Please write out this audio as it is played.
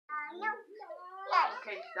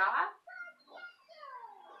Okay, stop.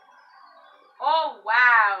 Oh,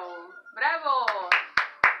 wow. Bravo.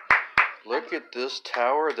 Look at this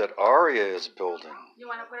tower that Arya is building. You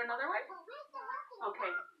want to put another one?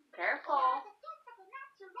 Okay. Careful.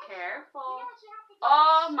 Careful.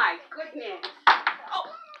 Oh, my goodness. Oh.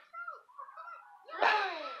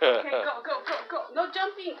 Okay, go. No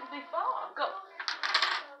jumping because they fall. Go.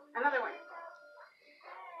 Another one.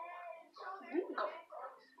 Go.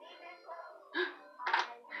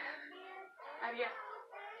 Arya,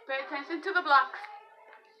 pay attention to the blocks.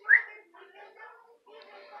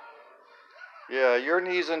 Yeah, your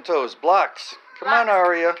knees and toes. Blocks. Come on,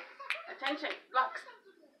 Arya. Attention. Blocks.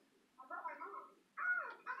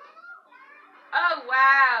 Oh,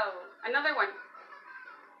 wow. Another one.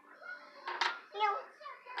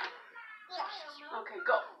 Okay,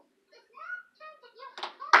 go.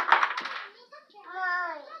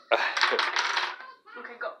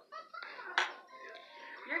 Okay, go.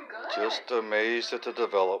 You're good. Just amazed at the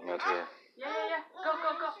development here. Yeah. Go.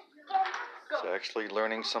 She's actually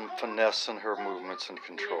learning some finesse in her movements and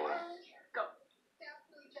control. Go.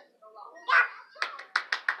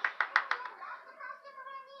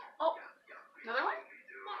 Oh, another one?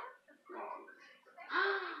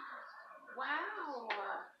 Wow.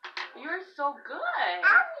 You're so good.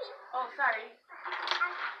 Oh, sorry.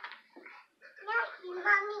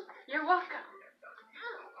 You're welcome.